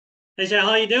Hey, Chael,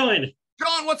 how you doing?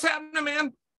 John, what's happening,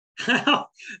 man?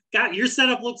 God, your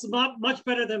setup looks much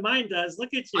better than mine does.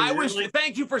 Look at you.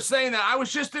 Thank you for saying that. I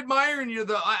was just admiring you.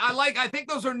 I think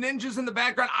those are ninjas in the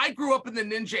background. I grew up in the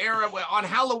ninja era. On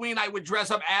Halloween, I would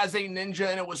dress up as a ninja,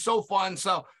 and it was so fun.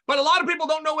 But a lot of people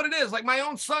don't know what it is. Like, my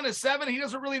own son is 7. He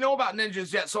doesn't really know about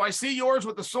ninjas yet. So I see yours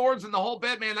with the swords and the whole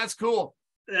bit, man. That's cool.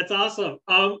 That's awesome.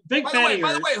 Big fan of yours.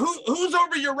 By the way, who's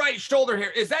over your right shoulder here?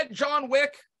 Is that John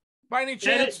Wick? By any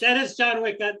chance? That is John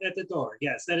Wick at the door.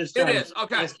 Yes, that is John Wick. It is.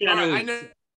 Okay. All right. I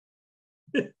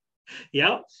know.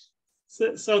 Yep.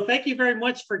 So thank you very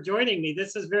much for joining me.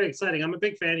 This is very exciting. I'm a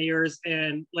big fan of yours.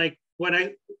 And like when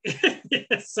I,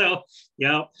 so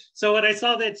when I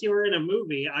saw that you were in a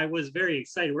movie, I was very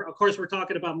excited. Of course, we're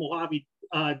talking about Mojave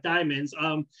Diamonds.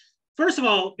 First of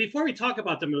all, before we talk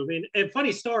about the movie, and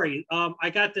funny story,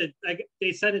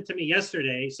 they sent it to me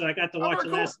yesterday. So I got to watch it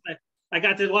last night. I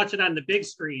got to watch it on the big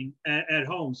screen at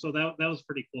home, so that was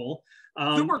pretty cool.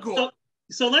 Super cool.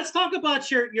 So let's talk about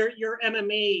your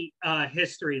MMA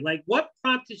history. Like, what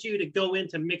prompted you to go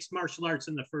into mixed martial arts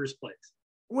in the first place?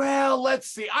 Well, let's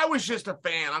see. I was just a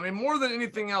fan. I mean, more than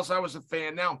anything else, I was a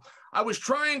fan. Now, I was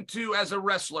trying to, as a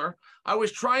wrestler, I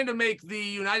was trying to make the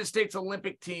United States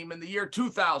Olympic team in the year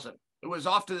 2000. It was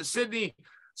off to the Sydney,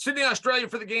 Australia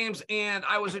for the games, and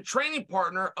I was a training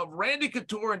partner of Randy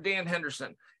Couture and Dan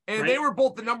Henderson. And They were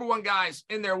both the #1 guys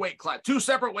in their weight class, 2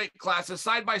 separate weight classes,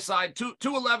 side by side,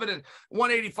 211 and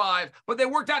 185, but they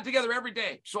worked out together every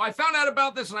day. So I found out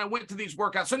about this and I went to these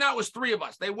workouts. So now it was 3 of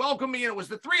us. They welcomed me and it was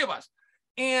the 3 of us.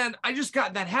 And I just got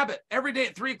in that habit. Every day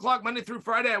at 3 o'clock, Monday through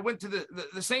Friday, I went to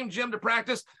the same gym to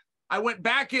practice. I went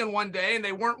back in one day and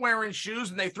they weren't wearing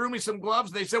shoes and they threw me some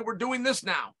gloves. They said, "We're doing this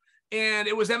now." And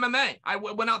it was MMA. I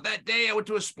went out that day. I went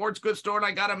to a sports goods store and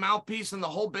I got a mouthpiece and the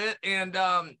whole bit. And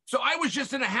so I was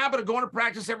just in a habit of going to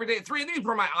practice every day at 3. And these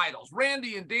were my idols,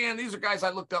 Randy and Dan. These are guys I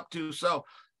looked up to. So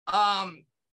I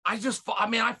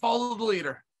followed the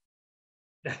leader.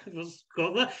 That was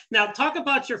cool. Now talk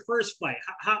about your first fight.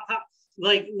 How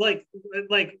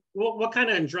what kind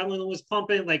of adrenaline was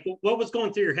pumping? Like, what was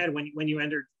going through your head when you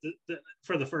entered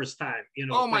for the first time?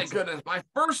 Oh my goodness! My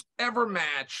first ever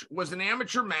match was an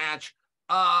amateur match,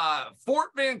 Fort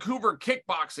Vancouver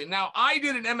kickboxing. Now, I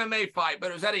did an MMA fight,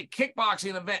 but it was at a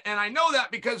kickboxing event, and I know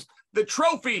that because the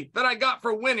trophy that I got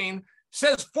for winning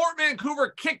says Fort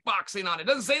Vancouver kickboxing on it. It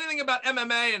doesn't say anything about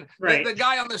MMA, and the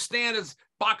guy on the stand is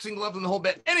boxing gloves and the whole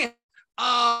bit.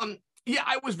 Anyhow, yeah,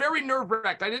 I was very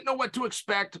nerve-wracked. I didn't know what to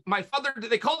expect. My father,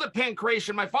 they called it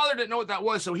pancreation. My father didn't know what that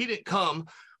was, so he didn't come.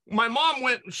 My mom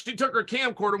went, she took her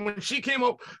camcorder. When she came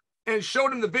up and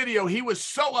showed him the video, he was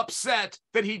so upset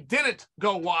that he didn't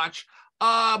go watch.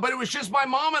 But it was just my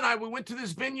mom and I. We went to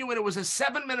this venue, and it was a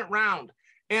 7-minute round.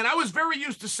 And I was very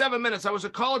used to 7 minutes. I was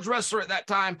a college wrestler at that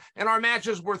time, and our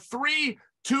matches were 3-2-2.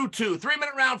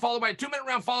 3-minute round followed by a 2-minute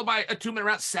round followed by a 2-minute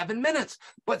round. 7 minutes.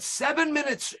 But 7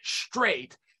 minutes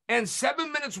straight. And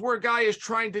 7 minutes where a guy is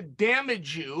trying to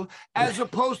damage you as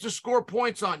opposed to score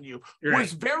points on you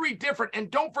was very different. And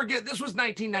don't forget, this was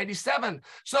 1997.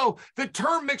 So the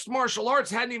term mixed martial arts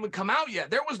hadn't even come out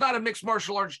yet. There was not a mixed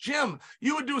martial arts gym.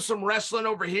 You would do some wrestling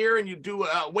over here and you do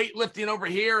weightlifting over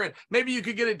here. And maybe you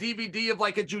could get a DVD of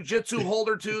like a jujitsu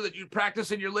holder too that you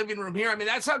practice in your living room here. I mean,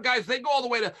 that's how guys, they go all the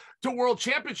way to world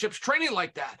championships training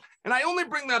like that. And I only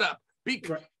bring that up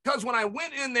because when I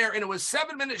went in there and it was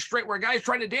 7 minutes straight where a guy's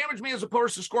trying to damage me as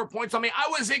opposed to score points on me, I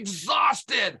was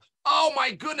exhausted. Oh my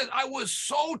goodness. I was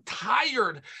so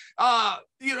tired, trying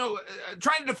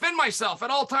to defend myself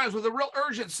at all times with a real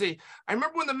urgency. I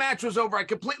remember when the match was over, I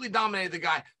completely dominated the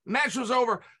guy. Match was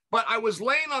over, but I was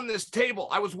laying on this table.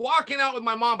 I was walking out with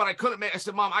my mom, but I couldn't make, I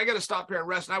said, "Mom, I got to stop here and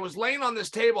rest." And I was laying on this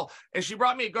table and she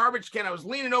brought me a garbage can. I was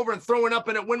leaning over and throwing up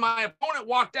in it when my opponent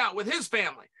walked out with his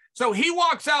family. So he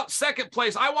walks out second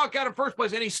place. I walk out in first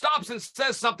place, and he stops and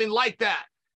says something like that.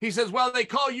 He says, "Well, they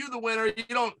call you the winner. You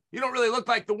don't really look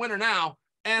like the winner now."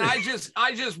 And I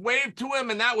just waved to him,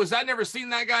 and I never seen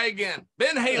that guy again.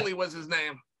 Ben Haley was his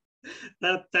name.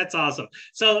 That's awesome.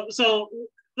 So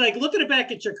like looking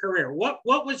back at your career, what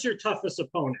was your toughest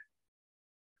opponent?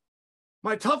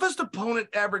 My toughest opponent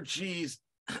ever, geez.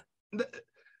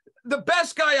 The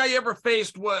best guy I ever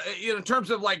faced was, in terms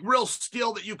of like real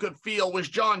skill that you could feel, was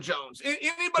John Jones.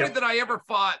 Anybody that I ever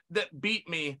fought that beat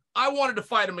me, I wanted to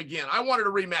fight him again. I wanted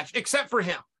a rematch, except for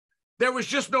him. There was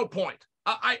just no point.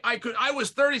 I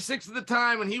was 36 at the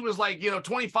time and he was like,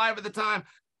 25 at the time,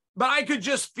 but I could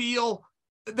just feel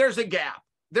there's a gap.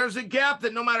 There's a gap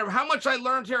that no matter how much I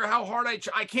learned here, or how hard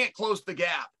I can't close the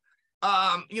gap.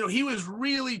 He was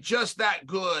really just that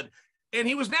good, and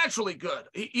he was naturally good.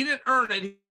 He didn't earn it.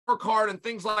 He hard and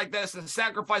things like this and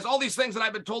sacrifice, all these things that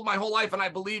I've been told my whole life and I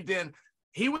believed in.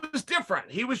 He was different.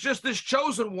 He was just this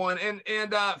chosen one. And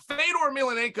Fedor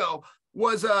Emelianenko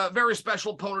was a very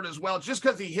special opponent as well, just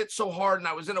because he hit so hard and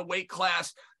I was in a weight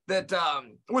class that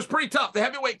was pretty tough. The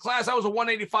heavyweight class, I was a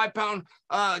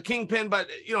 185-pound kingpin, but,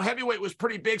 you know, heavyweight was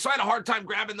pretty big. So I had a hard time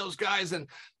grabbing those guys. And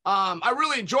I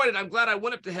really enjoyed it. I'm glad I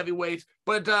went up to heavyweight.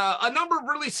 But a number of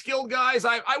really skilled guys,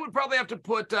 I would probably have to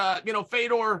put, you know,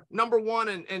 Fedor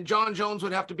 #1 and John Jones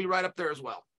would have to be right up there as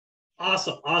well.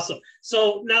 Awesome, awesome.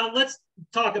 So now let's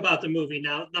talk about the movie.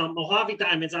 Now Mojave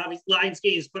Diamonds, obviously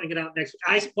Lionsgate is putting it out next week.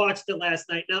 I watched it last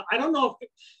night. Now I don't know if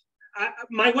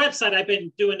my website, I've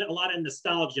been doing a lot of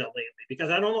nostalgia lately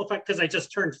because I don't know if because I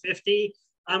just turned 50.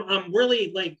 I'm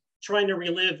really like trying to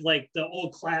relive like the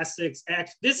old classics.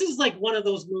 This is like one of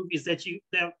those movies that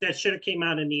that should have came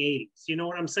out in the 80s. You know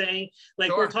what I'm saying? Like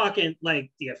Sure. We're talking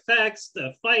like the effects,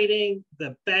 the fighting,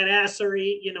 the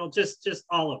badassery, you know, just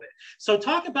all of it. So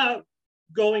talk about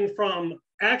going from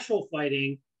actual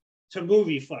fighting to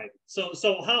movie fighting. So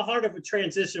how hard of a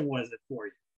transition was it for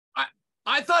you?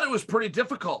 I thought it was pretty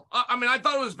difficult. I mean, I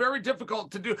thought it was very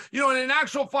difficult to do. You know, in an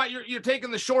actual fight, you're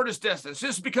taking the shortest distance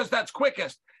just because that's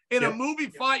quickest. In a movie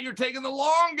fight, you're taking the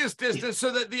longest distance so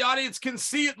that the audience can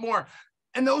see it more.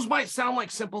 And those might sound like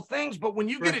simple things, but when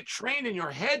you get it trained in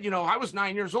your head, you know, I was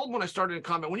 9 years old when I started in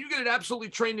combat. When you get it absolutely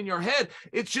trained in your head,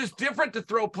 it's just different to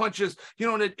throw punches, you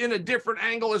know, in a different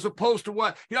angle as opposed to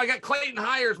what, you know, I got Clayton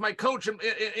Hires, my coach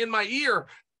in my ear,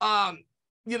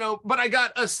 you know, but I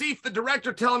got Asif, the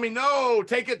director, telling me, no,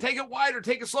 take it wider,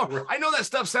 take it slower. Right. I know that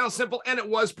stuff sounds simple, and it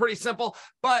was pretty simple,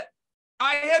 but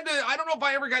I don't know if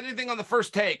I ever got anything on the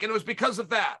first take, and it was because of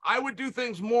that. I would do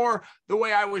things more the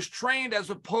way I was trained as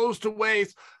opposed to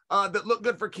ways that look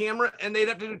good for camera, and they'd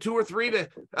have to do 2 or 3 to,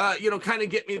 you know, kind of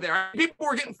get me there. People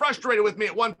were getting frustrated with me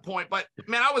at one point, but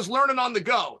man, I was learning on the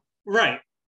go. Right.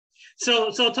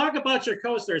 So talk about your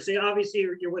co-stars. See, obviously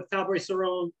you're with Cowboy,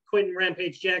 Cerrone, Quinton,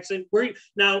 Rampage, Jackson. Were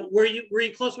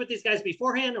you close with these guys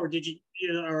beforehand, or did you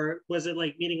know, or was it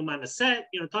like meeting them on the set?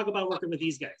 You know, talk about working with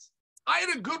these guys. I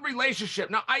had a good relationship.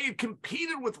 Now I had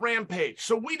competed with Rampage,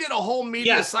 so we did a whole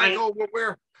media cycle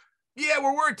where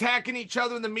we're attacking each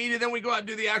other in the media. Then we go out and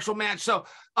do the actual match. So,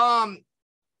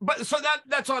 but so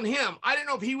that's on him. I didn't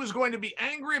know if he was going to be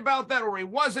angry about that or he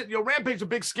wasn't. You know, Rampage is a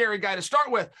big scary guy to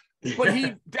start with. But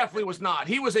he definitely was not.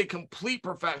 He was a complete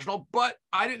professional, but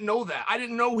I didn't know that. I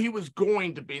didn't know he was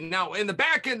going to be. Now, in the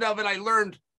back end of it, I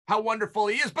learned how wonderful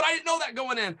he is, but I didn't know that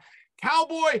going in.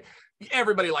 Cowboy,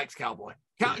 everybody likes Cowboy.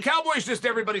 Cowboy's just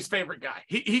everybody's favorite guy.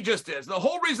 He just is. The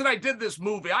whole reason I did this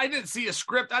movie, I didn't see a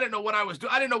script. I didn't know what I was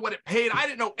doing. I didn't know what it paid. I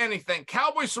didn't know anything.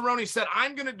 Cowboy Cerrone said,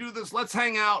 I'm going to do this. Let's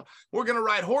hang out. We're going to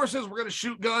ride horses. We're going to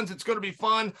shoot guns. It's going to be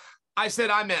fun. I said,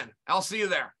 I'm in. I'll see you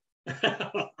there.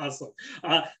 Awesome.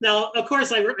 Now, of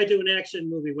course, I do an action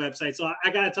movie website, so I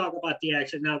got to talk about the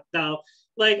action now.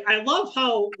 Like, I love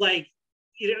how, like,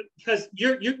 you know, because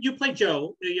you play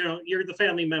Joe. You know, you're the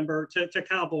family member to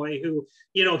Cowboy, who,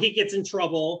 you know, he gets in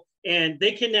trouble and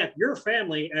they kidnap your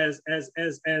family as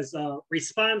a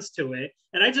response to it.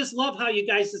 And I just love how you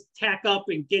guys just tack up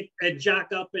and get and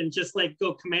jock up and just like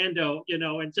go commando, you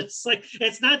know, and just like,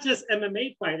 it's not just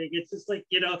MMA fighting. It's just like,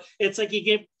 you know, it's like you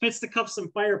give fisticuffs some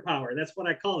firepower. That's what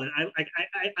I call it.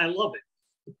 I love it.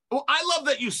 Well, I love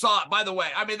that you saw it, by the way.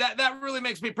 I mean, that really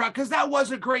makes me proud because that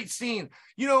was a great scene.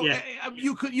 You know,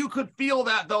 you could feel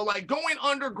that, though, like going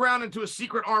underground into a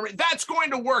secret armory. That's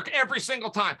going to work every single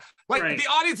time. Like the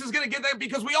audience is going to get that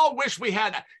because we all wish we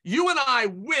had that. You and I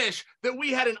wish that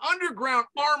we had an underground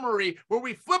armory where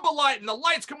we flip a light and the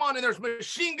lights come on and there's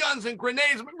machine guns and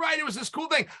grenades. Right? It was this cool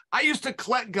thing. I used to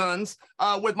collect guns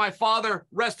with my father,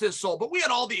 rest his soul. But we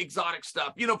had all the exotic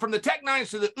stuff, you know, from the Tech 9s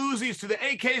to the Uzis to the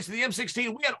AKs to the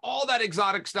M16. We had all that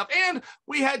exotic stuff. And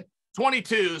we had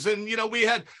 22s and, you know, we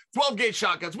had 12 gauge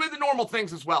shotguns. We had the normal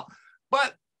things as well.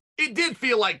 But it did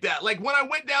feel like that. Like when I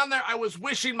went down there, I was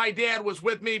wishing my dad was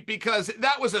with me because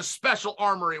that was a special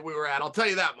armory we were at. I'll tell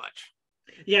you that much.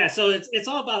 Yeah, so it's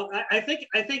all about. I think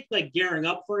like gearing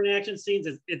up for an action scenes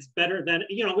it's better than,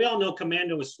 you know, we all know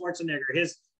Commando with Schwarzenegger,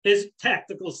 his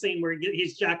tactical scene where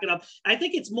he's jacking up. I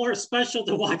think it's more special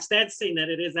to watch that scene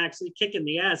than it is actually kicking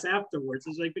the ass afterwards.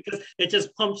 It's like because it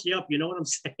just pumps you up. You know what I'm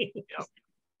saying? Yep.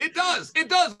 It does. It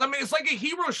does. I mean, it's like a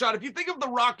hero shot. If you think of the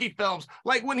Rocky films,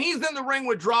 like when he's in the ring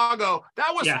with Drago,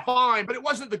 that was fine, but it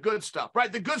wasn't the good stuff,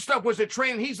 right? The good stuff was the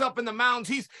train. He's up in the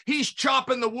mountains. He's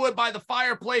chopping the wood by the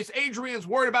fireplace. Adrian's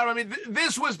worried about him. I mean,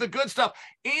 this was the good stuff.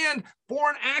 And for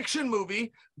an action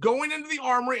movie, going into the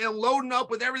armory and loading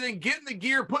up with everything, getting the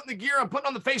gear, putting the gear on, putting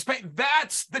on the face paint.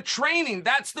 That's the training.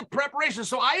 That's the preparation.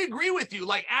 So I agree with you.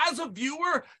 Like, as a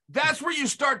viewer, that's where you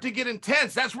start to get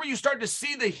intense. That's where you start to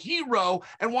see the hero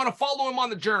and want to follow him on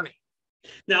the journey.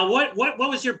 Now, what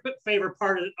was your favorite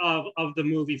part of the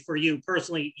movie for you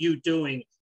personally, you doing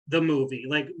the movie?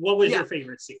 Like, what was your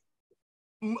favorite scene?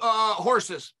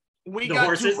 Horses. We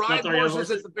got to ride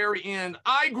horses at the very end.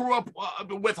 I grew up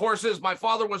with horses. My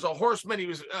father was a horseman. He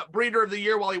was breeder of the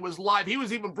year while he was alive. He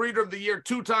was even breeder of the year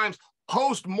 2 times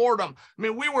post-mortem. I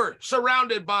mean, we were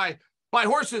surrounded by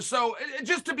horses. So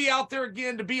just to be out there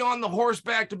again, to be on the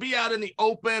horseback, to be out in the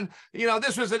open, you know,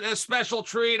 this was a special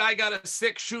treat. I got a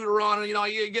 6-shooter on, you know,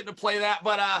 you get to play that.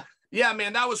 But yeah,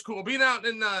 man, that was cool. Being out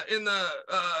in the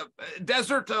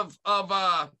desert of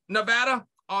Nevada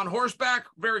on horseback,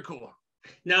 very cool.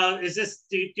 Now, is this?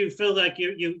 Do you feel like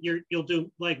you'll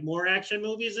do like more action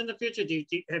movies in the future?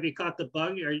 Have you caught the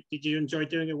bug, or did you enjoy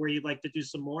doing it where you'd like to do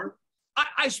some more?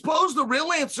 I suppose the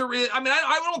real answer is, I mean,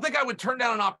 I don't think I would turn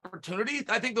down an opportunity.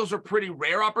 I think those are pretty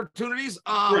rare opportunities.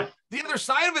 Right. The other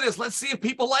side of it is, let's see if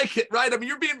people like it, right? I mean,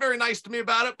 you're being very nice to me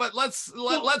about it, but let's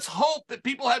hope that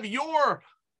people have your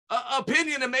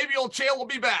opinion, and maybe old Chael will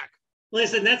be back.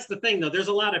 Listen, that's the thing, though. There's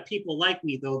a lot of people like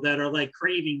me, though, that are like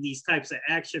craving these types of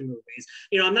action movies.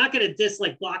 You know, I'm not going to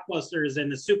dislike blockbusters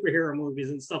and the superhero movies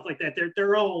and stuff like that.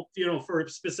 They're all, you know, for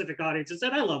specific audiences,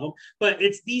 and I love them. But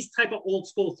it's these type of old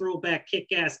school throwback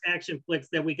kick-ass action flicks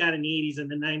that we got in the 80s and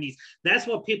the 90s. That's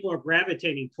what people are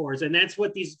gravitating towards, and that's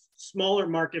what these smaller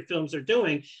market films are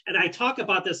doing. And I talk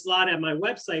about this a lot at my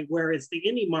website, where it's the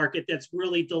indie market that's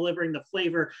really delivering the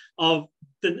flavor of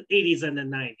the 80s and the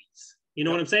 90s. You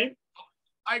know what I'm saying?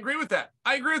 I agree with that.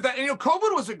 And, you know,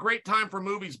 COVID was a great time for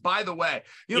movies, by the way.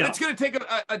 You know, it's going to take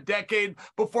a decade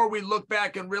before we look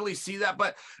back and really see that.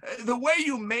 But the way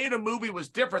you made a movie was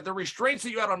different. The restraints that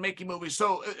you had on making movies.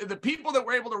 So the people that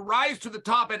were able to rise to the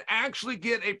top and actually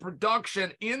get a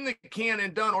production in the can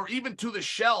and done, or even to the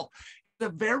shelf, a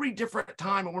very different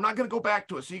time, and we're not going to go back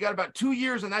to it. So you got about 2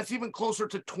 years, and that's even closer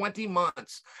to 20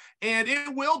 months. And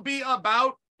it will be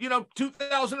about, you know,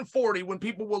 2040 when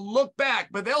people will look back,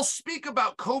 but they'll speak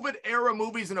about COVID era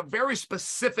movies in a very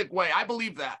specific way. I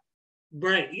believe that.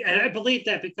 Right. And I believe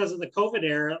that because of the COVID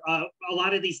era, a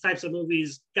lot of these types of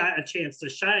movies got a chance to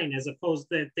shine, as opposed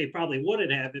that they probably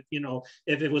wouldn't have if, you know,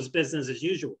 if it was business as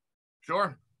usual.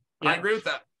 Sure. Yeah. I agree with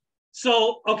that.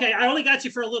 So, okay, I only got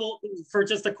you for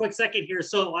just a quick second here.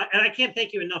 So, and I can't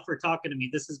thank you enough for talking to me.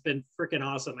 This has been freaking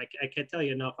awesome. I can't tell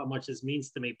you enough how much this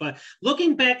means to me. But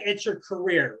looking back at your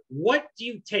career, what do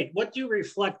you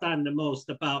reflect on the most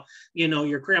about, you know,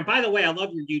 your career? And by the way, I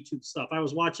love your YouTube stuff. I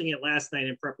was watching it last night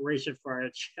in preparation for our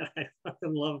chat. I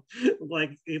fucking love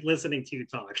like listening to you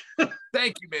talk.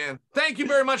 Thank you, man. Thank you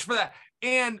very much for that.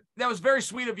 And that was very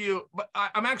sweet of you, but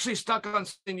I'm actually stuck on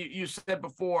something you said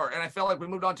before, and I felt like we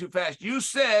moved on too fast. You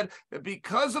said that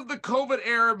because of the COVID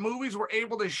era, movies were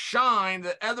able to shine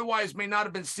that otherwise may not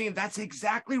have been seen. That's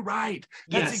exactly right.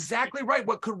 That's exactly right.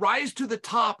 What could rise to the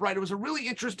top, right? It was a really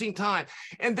interesting time.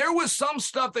 And there was some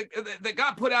stuff that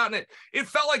got put out, and it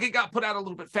felt like it got put out a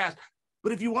little bit fast.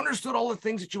 But if you understood all the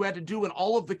things that you had to do and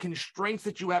all of the constraints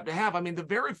that you have to have, I mean, the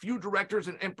very few directors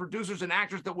and producers and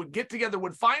actors that would get together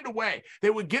would find a way. They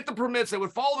would get the permits. They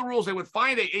would follow the rules. They would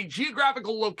find a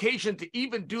geographical location to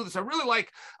even do this. I really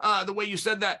like the way you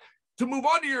said that. To move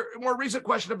on to your more recent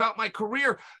question about my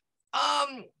career,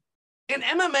 in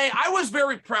MMA, I was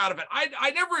very proud of it.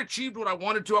 I never achieved what I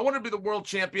wanted to. I wanted to be the world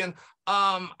champion.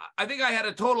 I think I had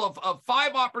a total of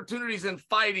 5 opportunities in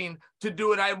fighting to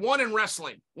do it. I had 1 in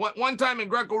wrestling. One time in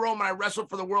Greco-Roman, I wrestled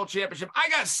for the world championship. I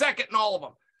got second in all of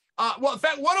them. Well, in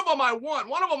fact, one of them I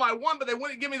won, but they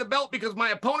wouldn't give me the belt because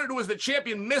my opponent, who was the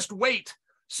champion, missed weight.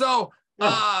 So,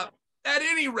 at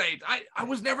any rate, I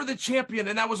was never the champion,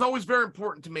 and that was always very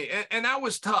important to me, and that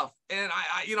was tough. And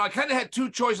I kind of had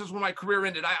 2 choices when my career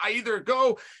ended. I either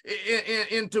go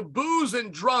into booze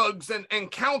and drugs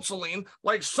and counseling,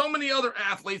 like so many other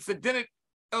athletes that didn't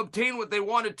obtain what they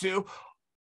wanted to,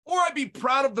 or I'd be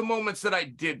proud of the moments that I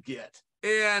did get.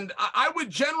 And I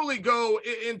would generally go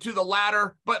into the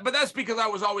latter, but that's because I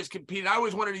was always competing. I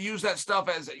always wanted to use that stuff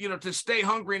as, you know, to stay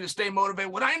hungry and to stay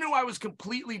motivated. When I knew I was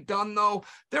completely done, though,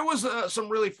 there was some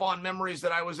really fond memories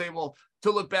that I was able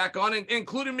to look back on,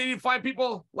 including meeting 5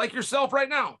 people like yourself right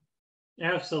now.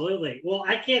 Absolutely. Well,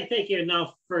 I can't thank you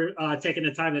enough for taking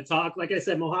the time to talk. Like I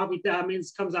said, Mojave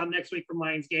Diamonds comes out next week from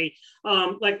Lionsgate.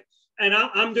 And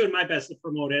I'm doing my best to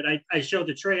promote it. I showed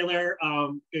the trailer. I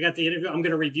got the interview. I'm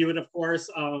going to review it, of course.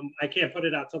 I can't put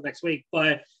it out till next week,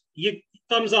 but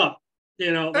thumbs up.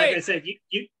 You know, like I said,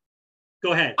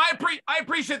 Go ahead. I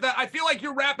appreciate that. I feel like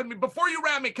you're rapping me. Before you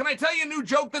rap me, can I tell you a new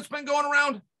joke that's been going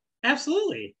around?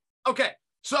 Absolutely. Okay.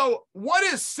 So what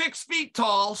is 6 feet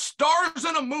tall, stars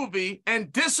in a movie,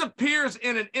 and disappears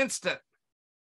in an instant?